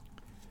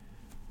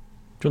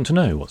Do you want to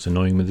know what's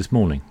annoying me this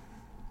morning?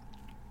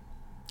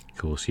 Of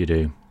course you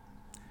do.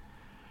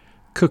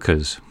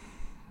 Cookers.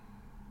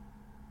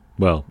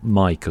 Well,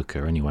 my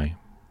cooker anyway.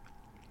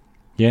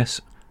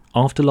 Yes,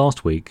 after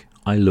last week,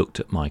 I looked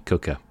at my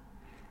cooker.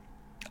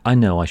 I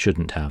know I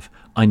shouldn't have.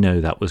 I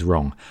know that was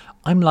wrong.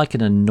 I'm like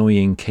an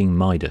annoying King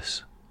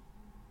Midas.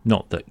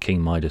 Not that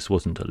King Midas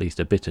wasn't at least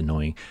a bit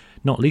annoying,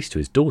 not least to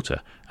his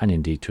daughter, and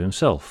indeed to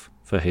himself,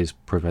 for his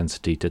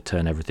propensity to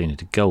turn everything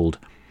into gold.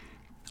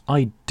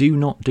 I do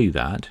not do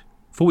that,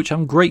 for which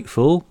I'm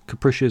grateful,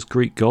 capricious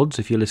Greek gods,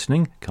 if you're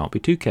listening, can't be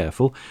too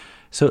careful,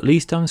 so at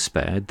least I'm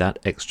spared that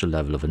extra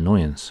level of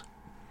annoyance.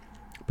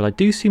 But I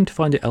do seem to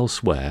find it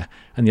elsewhere,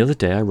 and the other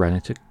day I ran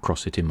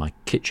across it in my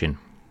kitchen.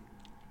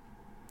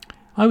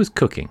 I was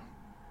cooking.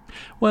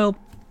 Well,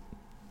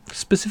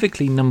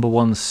 specifically number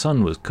one's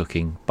son was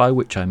cooking, by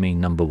which I mean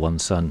number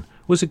one's son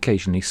was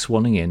occasionally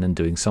swanning in and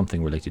doing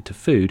something related to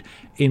food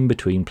in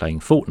between playing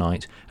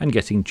Fortnite and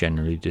getting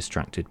generally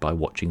distracted by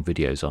watching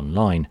videos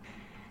online,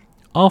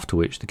 after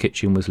which the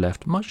kitchen was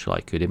left much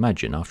like you'd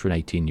imagine after an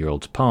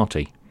 18-year-old's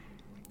party,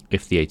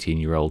 if the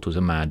 18-year-old was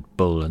a mad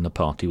bull and the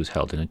party was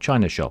held in a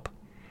china shop.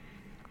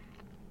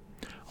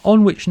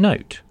 On which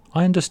note,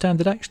 I understand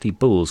that actually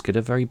bulls get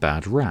a very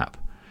bad rap,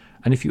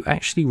 and if you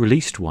actually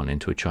released one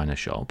into a china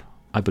shop,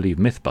 I believe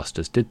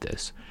Mythbusters did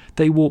this,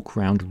 they walk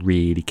round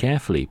really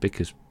carefully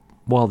because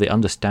while they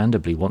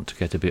understandably want to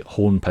get a bit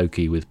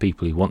horn-pokey with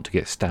people who want to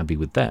get stabby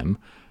with them,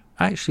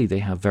 actually they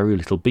have very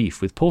little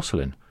beef with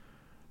porcelain.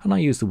 And I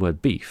use the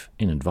word beef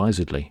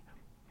inadvisedly.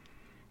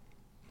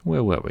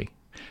 Where were we?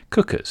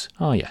 Cookers.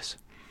 Ah, yes.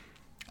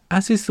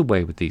 As is the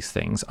way with these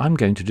things, I'm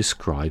going to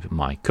describe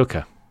my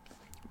cooker.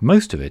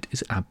 Most of it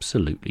is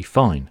absolutely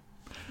fine.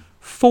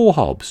 4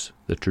 hobs,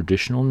 the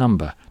traditional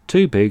number.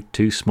 Too big,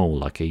 too small,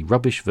 like a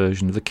rubbish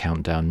version of the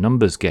countdown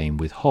numbers game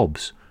with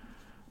hobs.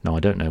 Now, I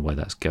don't know where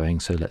that's going,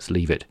 so let's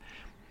leave it.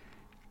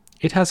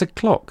 It has a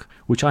clock,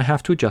 which I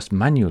have to adjust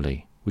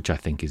manually, which I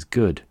think is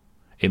good.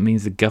 It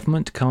means the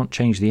government can't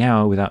change the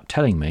hour without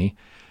telling me,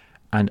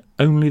 and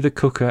only the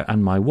cooker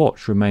and my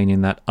watch remain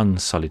in that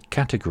unsullied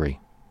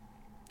category.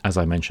 As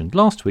I mentioned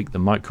last week, the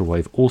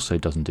microwave also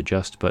doesn't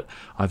adjust, but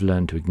I've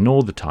learned to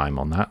ignore the time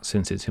on that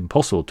since it's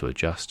impossible to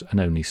adjust and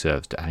only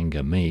serves to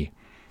anger me.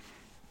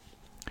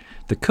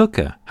 The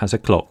cooker has a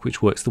clock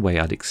which works the way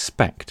I'd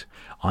expect.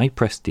 I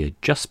press the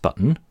adjust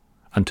button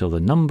until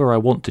the number I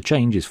want to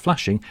change is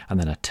flashing, and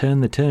then I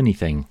turn the turny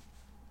thing.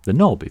 The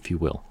knob, if you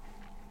will.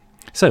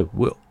 So,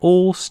 we're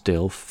all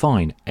still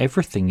fine.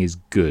 Everything is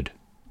good.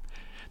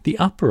 The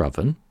upper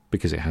oven,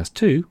 because it has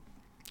 2,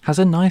 has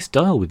a nice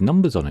dial with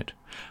numbers on it.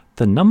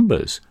 The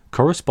numbers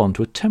correspond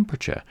to a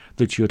temperature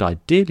that you'd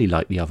ideally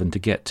like the oven to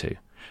get to.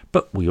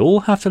 But we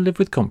all have to live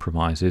with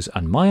compromises,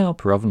 and my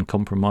upper oven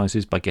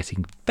compromises by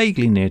getting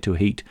vaguely near to a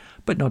heat,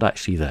 but not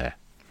actually there.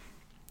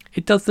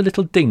 It does the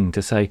little ding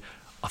to say,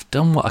 "I've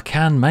done what I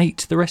can,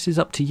 mate, the rest is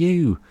up to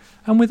you,"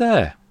 and we're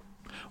there.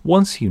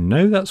 Once you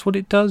know that's what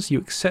it does, you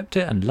accept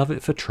it and love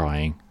it for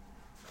trying.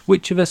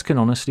 Which of us can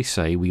honestly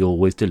say we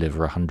always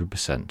deliver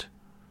 100%?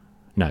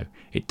 No,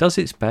 it does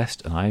its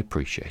best and I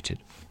appreciate it.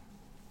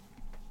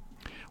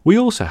 We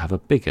also have a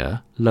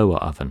bigger, lower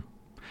oven.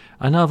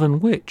 An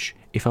oven which,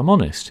 if I'm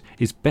honest,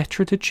 is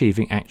better at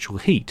achieving actual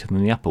heat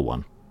than the upper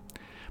one.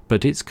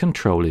 But its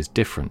control is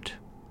different.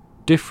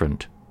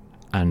 Different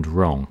and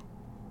wrong.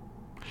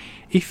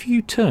 If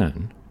you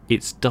turn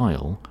its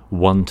dial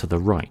 1 to the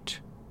right,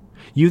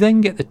 you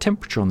then get the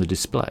temperature on the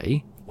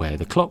display, where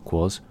the clock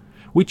was,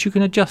 which you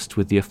can adjust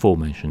with the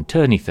aforementioned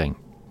turny thing.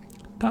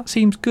 That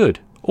seems good.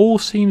 All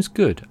seems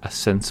good. A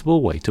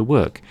sensible way to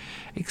work.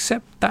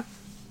 Except that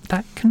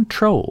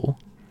control,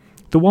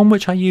 the one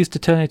which I used to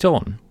turn it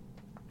on,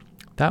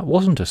 that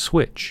wasn't a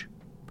switch.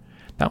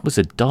 That was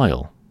a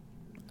dial,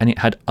 and it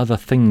had other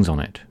things on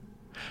it.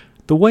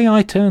 The way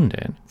I turned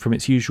it, from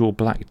its usual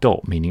black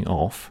dot meaning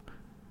off,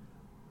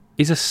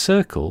 is a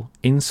circle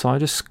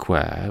inside a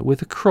square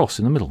with a cross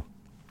in the middle.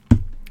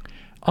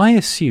 I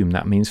assume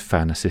that means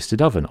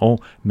fan-assisted oven, or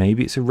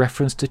maybe it's a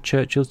reference to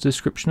Churchill's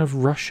description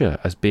of Russia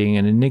as being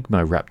an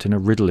enigma wrapped in a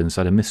riddle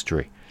inside a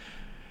mystery.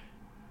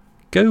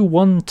 Go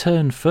 1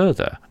 turn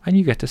further and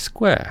you get a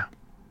square.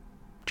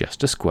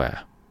 Just a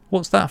square.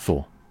 What's that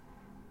for?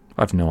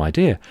 I've no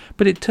idea,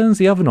 but it turns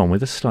the oven on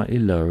with a slightly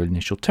lower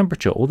initial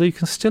temperature, although you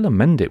can still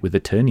amend it with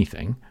the turny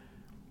thing.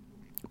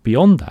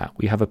 Beyond that,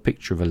 we have a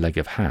picture of a leg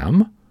of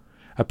ham,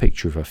 a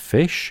picture of a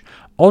fish,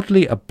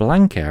 oddly a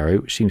blank arrow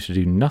which seems to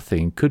do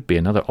nothing, could be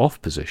another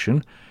off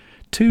position,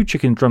 2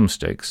 chicken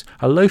drumsticks,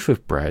 a loaf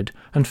of bread,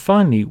 and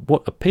finally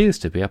what appears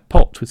to be a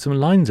pot with some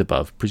lines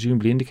above,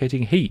 presumably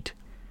indicating heat.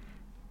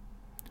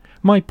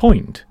 My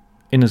point,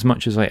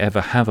 inasmuch as I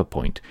ever have a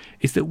point,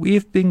 is that we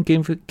have been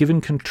given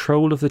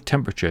control of the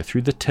temperature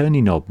through the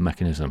turny knob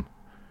mechanism.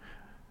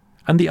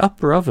 And the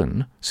upper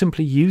oven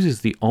simply uses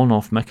the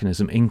on-off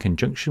mechanism in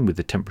conjunction with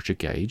the temperature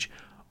gauge,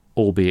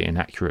 albeit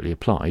inaccurately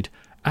applied,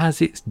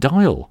 as its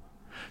dial.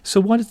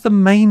 So why does the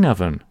main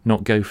oven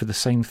not go for the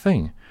same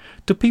thing?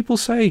 Do people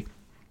say,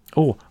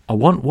 "Oh, I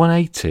want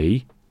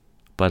 180,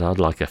 but I'd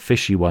like a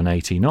fishy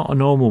 180, not a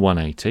normal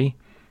 180.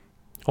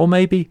 Or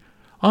maybe,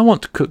 I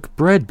want to cook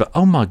bread, but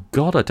oh my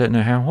god, I don't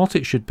know how hot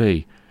it should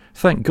be.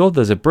 Thank God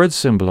there's a bread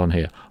symbol on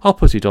here. I'll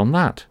put it on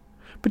that.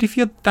 But if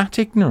you're that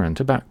ignorant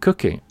about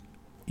cooking,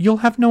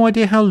 you'll have no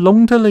idea how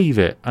long to leave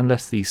it,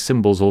 unless these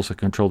symbols also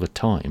control the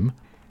time.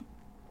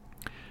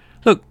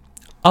 Look,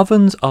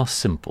 ovens are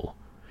simple.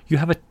 You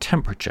have a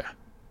temperature,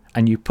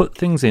 and you put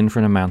things in for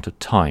an amount of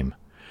time.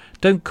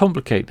 Don't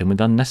complicate them with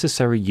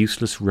unnecessary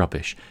useless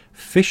rubbish.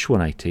 Fish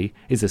 180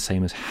 is the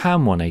same as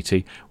ham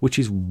 180, which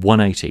is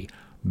 180.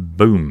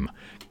 Boom.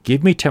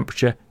 Give me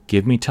temperature,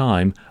 give me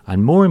time,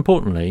 and more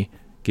importantly,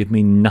 give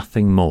me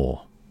nothing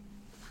more.